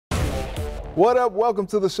What up? Welcome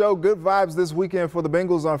to the show. Good vibes this weekend for the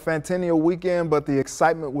Bengals on Fantennial Weekend, but the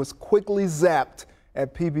excitement was quickly zapped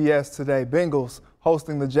at PBS today. Bengals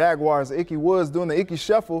hosting the Jaguars. Ickey Woods doing the Ickey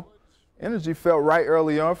Shuffle. Energy felt right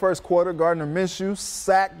early on. First quarter, Gardner Minshew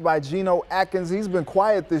sacked by Geno Atkins. He's been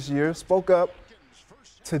quiet this year. Spoke up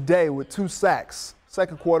today with 2 sacks.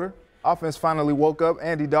 Second quarter, offense finally woke up.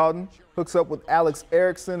 Andy Dalton hooks up with Alex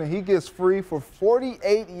Erickson, and he gets free for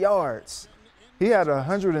 48 yards. He had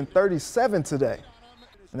 137 today.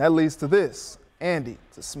 And that leads to this. Andy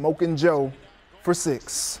to Smokin' Joe for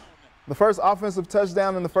 6. The first offensive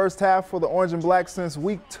touchdown in the first half for the Orange and Black since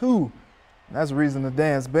week 2. And that's reason to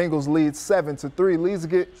dance. Bengals lead 7-3. Leads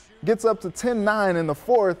gets up to 10-9 in the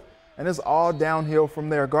fourth, and it's all downhill from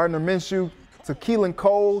there. Gardner Minshew to Keelan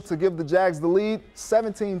Cole to give the Jags the lead,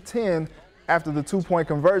 17-10 after the 2-point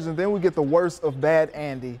conversion. Then we get the worst of bad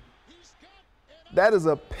Andy. That is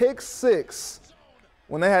a pick 6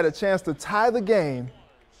 when they had a chance to tie the game,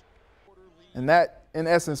 and that, in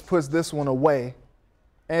essence, puts this one away.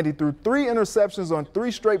 Andy threw 3 interceptions on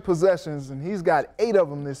 3 straight possessions, and he's got 8 of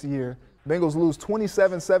them this year. Bengals lose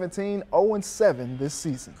 27-17, 0-7 this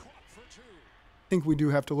season. I think we do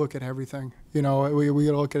have to look at everything. You know, we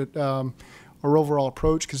got to look at our overall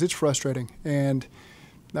approach because it's frustrating. And,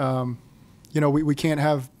 you know, we can't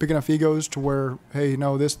have big enough egos to where, hey,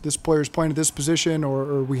 no, this player's playing at this position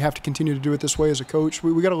or we have to continue to do it this way as a coach.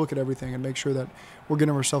 We got to look at everything and make sure that we're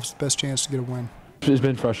giving ourselves the best chance to get a win. It's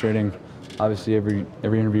been frustrating. Obviously, every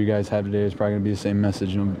interview you guys have today is probably going to be the same message.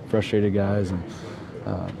 You know, frustrated guys, and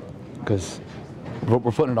because we're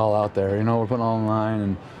putting it all out there. You know, we're putting it all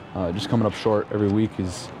online, and just coming up short every week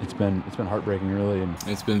it's been heartbreaking, really. And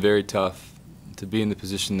it's been very tough to be in the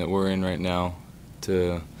position that we're in right now,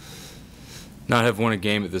 to not have won a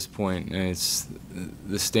game at this point, and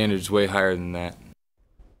the standard's way higher than that.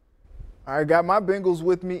 I got my Bengals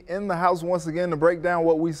with me in the house once again to break down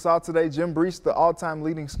what we saw today. Jim Breach, the all-time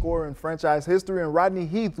leading scorer in franchise history, and Rodney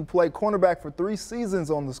Heath, who played cornerback for 3 seasons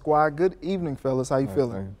on the squad. Good evening, fellas. How you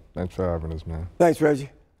feeling? Thanks for having us, man. Thanks, Reggie.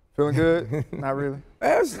 Feeling good? Not really.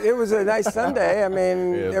 It was a nice Sunday. I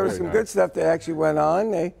mean, there was some good stuff that actually went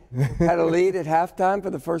on. They had a lead at halftime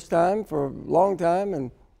for the first time for a long time,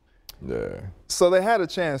 and so they had a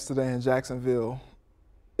chance today in Jacksonville.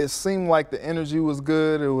 It seemed like the energy was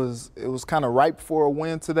good. It was kind of ripe for a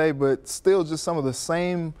win today, but still just some of the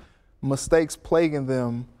same mistakes plaguing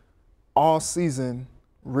them all season,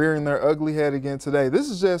 rearing their ugly head again today. This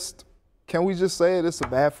is just, can we just say it's a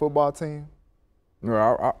bad football team?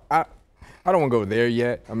 No, I don't want to go there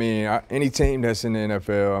yet. I mean, any team that's in the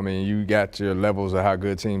NFL, I mean, you got your levels of how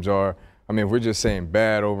good teams are. I mean, if we're just saying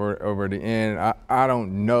bad over the end, I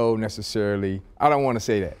don't know necessarily. I don't want to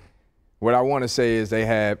say that. What I want to say is they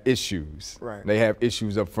have issues. Right. They have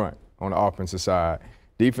issues up front on the offensive side.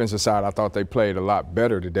 Defensive side, I thought they played a lot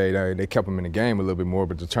better today. They kept them in the game a little bit more,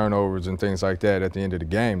 but the turnovers and things like that at the end of the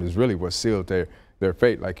game is really what sealed their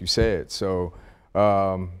fate, like you said. So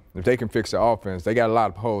if they can fix the offense, they got a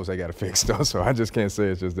lot of holes they got to fix, though, so I just can't say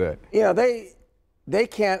it's just that. You know, they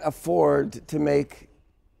can't afford to make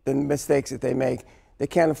the mistakes that they make. They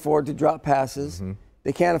can't afford to drop passes. Mm-hmm.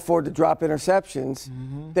 They can't afford to drop interceptions.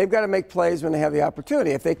 Mm-hmm. They've got to make plays when they have the opportunity.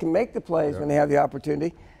 If they can make the plays when they have the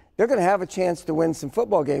opportunity, they're going to have a chance to win some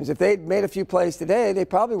football games. If they'd made a few plays today, they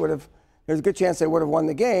probably would have. There's a good chance they would have won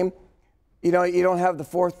the game. You know, you don't have the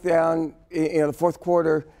fourth down, the fourth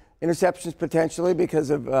quarter interceptions potentially because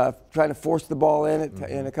of trying to force the ball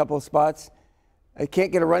in a couple of spots. They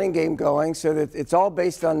can't get a running game going, so that it's all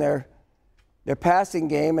based on their passing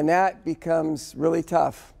game, and that becomes really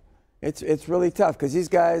tough. It's really tough because these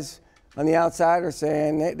guys on the outside are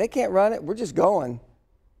saying they can't run it. We're just going,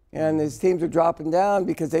 and these teams are dropping down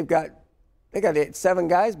because they got 7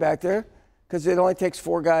 guys back there because it only takes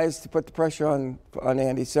 4 guys to put the pressure on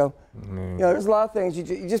Andy. So you know, there's a lot of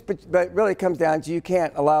things but it really comes down to you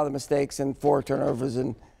can't allow the mistakes and 4 turnovers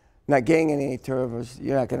and not getting any turnovers.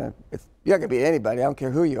 You're not gonna beat anybody. I don't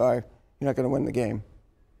care who you are. You're not gonna win the game.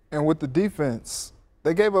 And with the defense,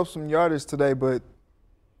 they gave up some yardage today, but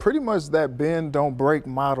pretty much that bend, don't break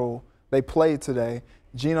model they played today.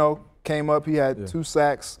 Geno came up, he had 2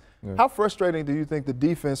 sacks. Yeah. How frustrating do you think the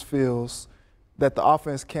defense feels that the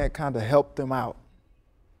offense can't kind of help them out?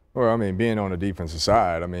 Well, I mean, being on the defensive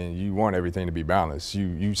side, I mean, you want everything to be balanced.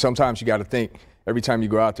 Sometimes you got to think every time you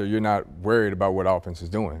go out there, you're not worried about what offense is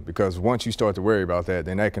doing, because once you start to worry about that,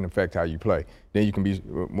 then that can affect how you play. Then you can be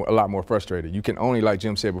a lot more frustrated. You can only, like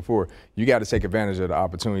Jim said before, you got to take advantage of the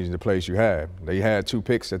opportunities and the plays you have. They had 2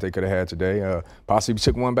 picks that they could have had today. Possibly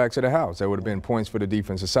took 1 back to the house. That would have been points for the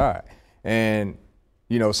defensive side. And,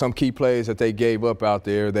 you know, some key plays that they gave up out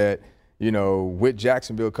there that, you know, with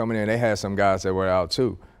Jacksonville coming in, they had some guys that were out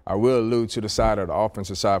too. I will allude to the side of the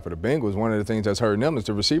offensive side for the Bengals. One of the things that's hurting them is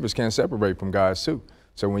the receivers can't separate from guys too.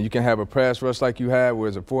 So when you can have a pass rush like you have, where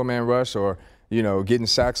it's a 4-man rush or, you know, getting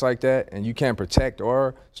sacks like that, and you can't protect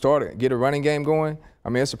or get a running game going, I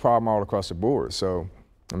mean, it's a problem all across the board. So,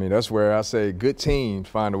 I mean, that's where I say good teams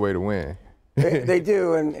find a way to win. They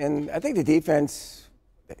do, and I think the defense,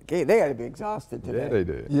 they got to be exhausted today. Yeah, they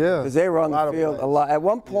did. Yeah. Because they were on the field a lot. At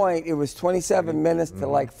one point, it was 27 minutes to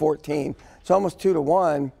like 14. It's almost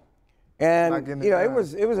 2-1. And, you know, it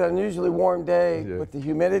was an unusually warm day with the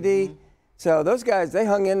humidity. So those guys, they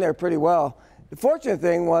hung in there pretty well. The fortunate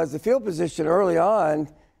thing was the field position early on,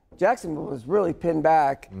 Jacksonville was really pinned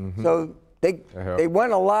back. So they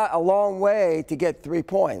went a long way to get 3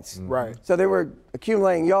 points. Right. So they were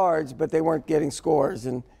accumulating yards, but they weren't getting scores,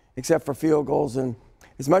 and except for field goals. And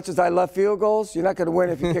as much as I love field goals, you're not going to win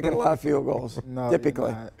if you're kicking a lot of field goals,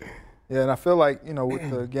 typically. Yeah, and I feel like, you know, with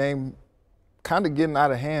the game kind of getting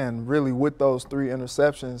out of hand, really, with those 3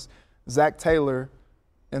 interceptions, Zach Taylor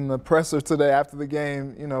in the presser today after the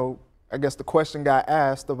game, you know, I guess the question got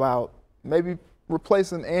asked about maybe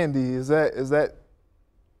replacing Andy. Is that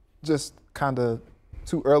just kind of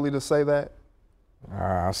too early to say that?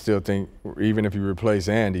 I still think even if you replace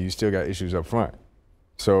Andy, you still got issues up front.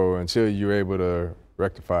 So until you're able to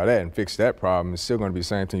rectify that and fix that problem, it's still going to be the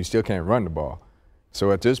same thing. You still can't run the ball.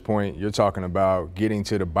 So at this point, you're talking about getting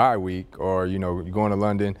to the bye week, or, you know, you're going to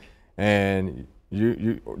London, and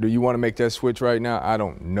do you want to make that switch right now? I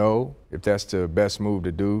don't know if that's the best move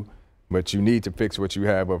to do, but you need to fix what you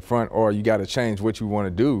have up front, or you got to change what you want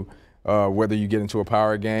to do, whether you get into a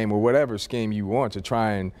power game or whatever scheme you want to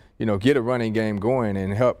try and, you know, get a running game going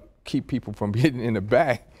and help keep people from getting in the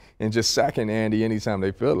back and just sacking Andy anytime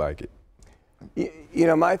they feel like it. You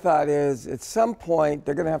know, my thought is at some point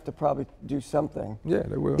they're going to have to probably do something. Yeah,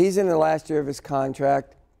 they will. He's in the last year of his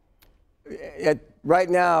contract.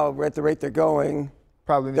 Right now, at the rate they're going,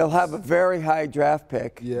 Probably they'll have a very high draft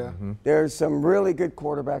pick. Yeah. There's some really good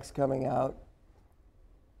quarterbacks coming out.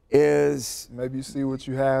 Maybe you see what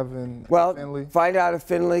you have in Finley. Find out if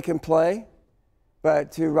Finley can play.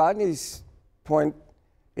 But to Rodney's point,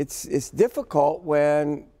 it's difficult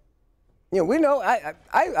when, you know, we know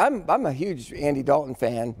I'm a huge Andy Dalton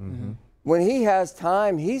fan. When he has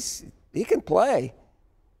time, he can play.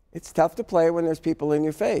 It's tough to play when there's people in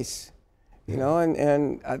your face. You know,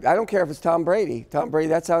 and I don't care if it's Tom Brady. Tom Brady,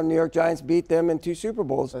 that's how New York Giants beat them in 2 Super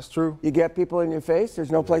Bowls. That's true. You get people in your face.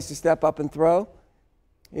 There's no place to step up and throw.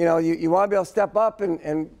 You know, you want to be able to step up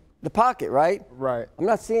and the pocket, right? Right. I'm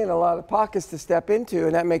not seeing a lot of pockets to step into,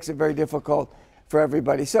 and that makes it very difficult for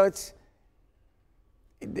everybody. So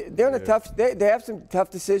they're in a tough. They have some tough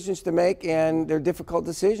decisions to make, and they're difficult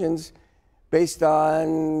decisions based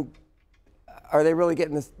on are they really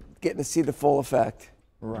getting to see the full effect.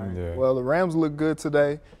 Right. Yeah. Well, the Rams look good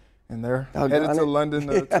today, and they're headed to London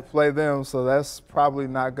to play them, so that's probably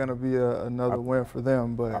not going to be another win for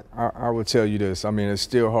them. But I will tell you this. I mean, it's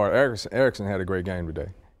still hard. Erickson had a great game today.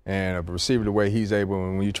 And a receiver, the way he's able,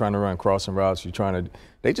 when you're trying to run crossing routes,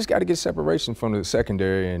 they just got to get separation from the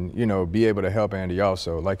secondary and, you know, be able to help Andy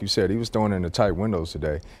also. Like you said, he was throwing in the tight windows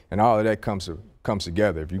today. And all of that comes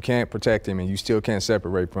together. If you can't protect him and you still can't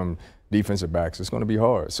separate from defensive backs, it's going to be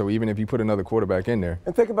hard. So even if you put another quarterback in there.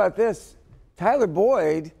 And think about this. Tyler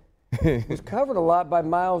Boyd was covered a lot by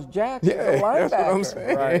Miles Jack as a linebacker. That's what I'm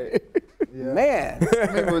saying. right. Yeah. Man.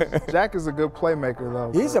 I mean, but Jack is a good playmaker,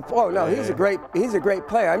 though. He's a great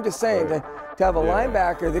player. I'm just saying to have a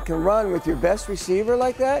linebacker that can run with your best receiver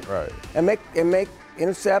like that, and make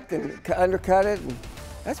intercept and undercut it, and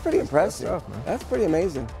that's pretty impressive. That's tough, man. That's pretty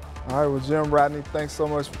amazing. All right, well, Jim, Rodney, thanks so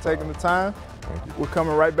much for taking the time. Thank you. We're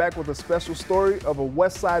coming right back with a special story of a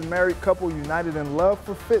West Side married couple united in love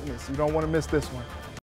for fitness. You don't want to miss this one.